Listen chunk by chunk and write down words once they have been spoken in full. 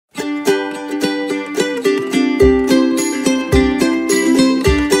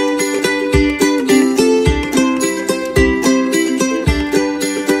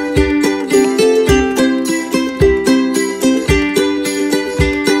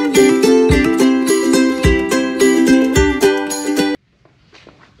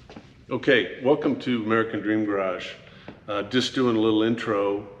Okay, welcome to American Dream Garage. Just doing a little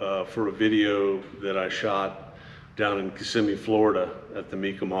intro for a video that I shot down in Kissimmee, Florida at the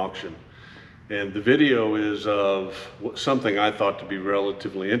Mecum Auction. And the video is of something I thought to be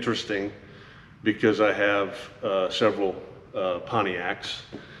relatively interesting because I have several Pontiacs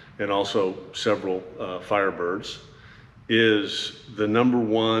and also several Firebirds, is the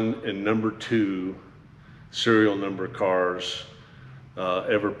 #1 and #2 serial number cars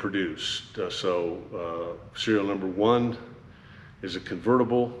ever produced. Serial number 1 is a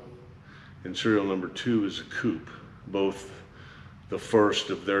convertible and serial number 2 is a coupe, both the first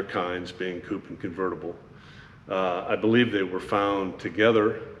of their kinds being coupe and convertible. I believe they were found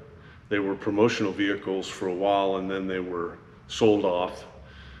together. They were promotional vehicles for a while and then they were sold off,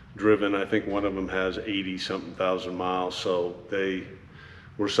 driven. I think one of them has 80-something thousand miles, so they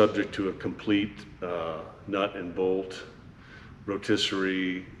were subject to a complete nut and bolt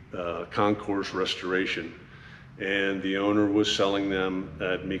rotisserie concourse restoration, and the owner was selling them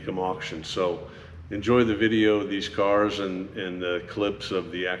at Mecum Auction. So enjoy the video of these cars and the clips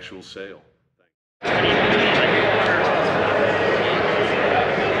of the actual sale.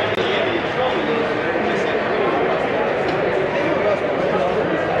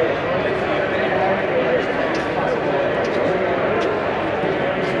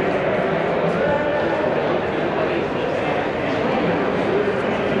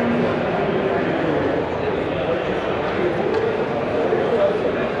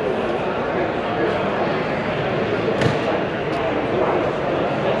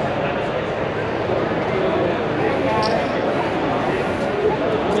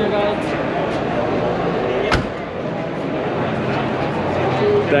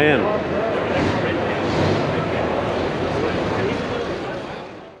 Diane.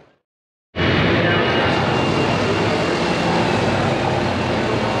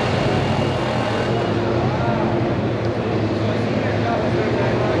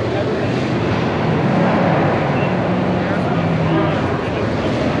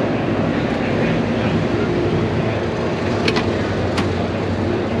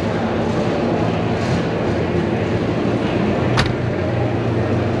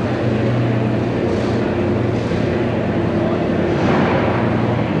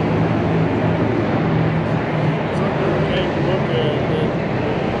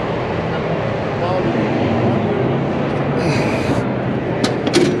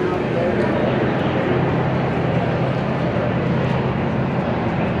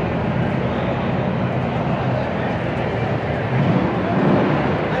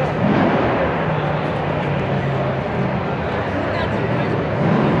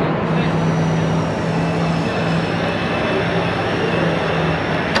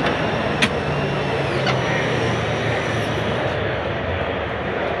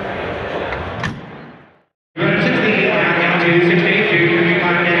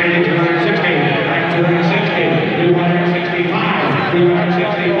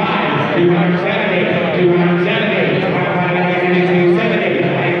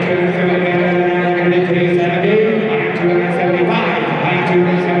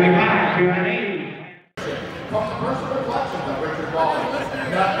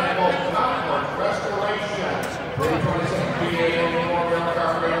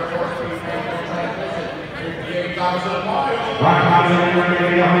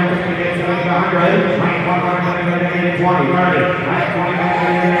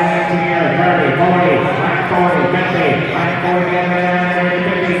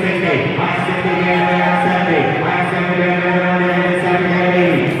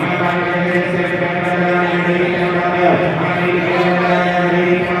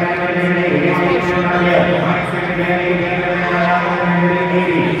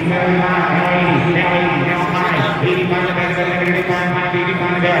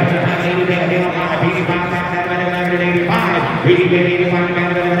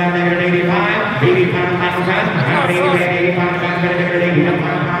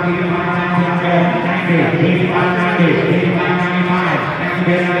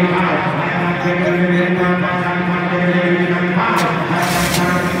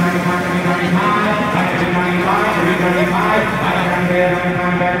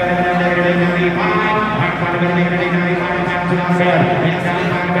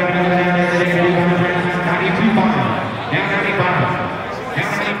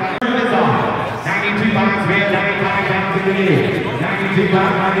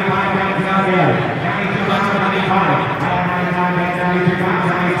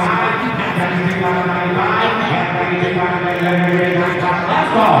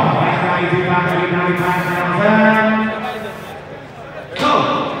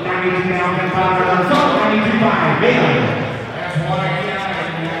 Go! That's one again.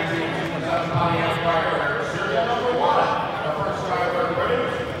 Firebirds. Serial number 1. The first driver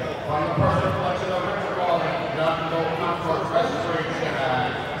produced from the personal collection of Richard Walden, National Comfort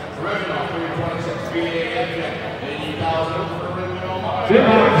Restoration original 326 V8 engine, 80,000 for original model.